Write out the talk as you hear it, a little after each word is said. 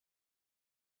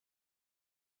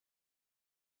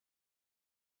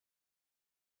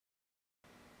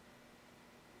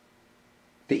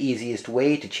The easiest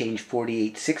way to change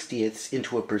 48/60ths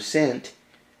into a percent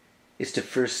is to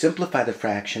first simplify the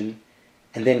fraction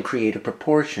and then create a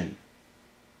proportion.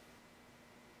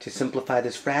 To simplify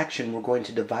this fraction, we're going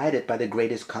to divide it by the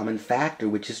greatest common factor,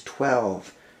 which is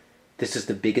 12. This is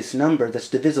the biggest number that's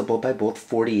divisible by both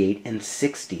 48 and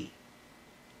 60.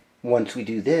 Once we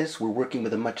do this, we're working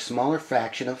with a much smaller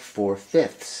fraction of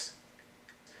 4/5.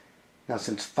 Now,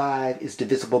 since 5 is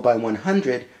divisible by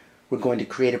 100, we're going to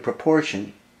create a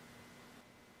proportion.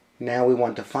 Now we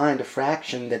want to find a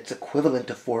fraction that's equivalent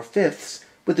to 4/5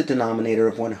 with the denominator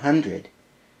of 100.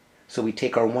 So we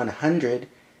take our 100,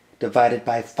 divide it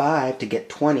by 5 to get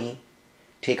 20,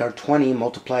 take our 20,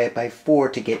 multiply it by 4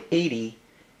 to get 80,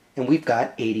 and we've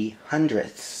got 80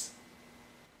 hundredths.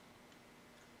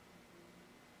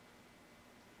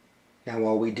 Now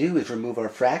all we do is remove our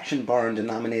fraction bar and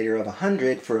denominator of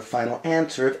 100 for a final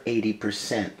answer of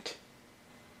 80%.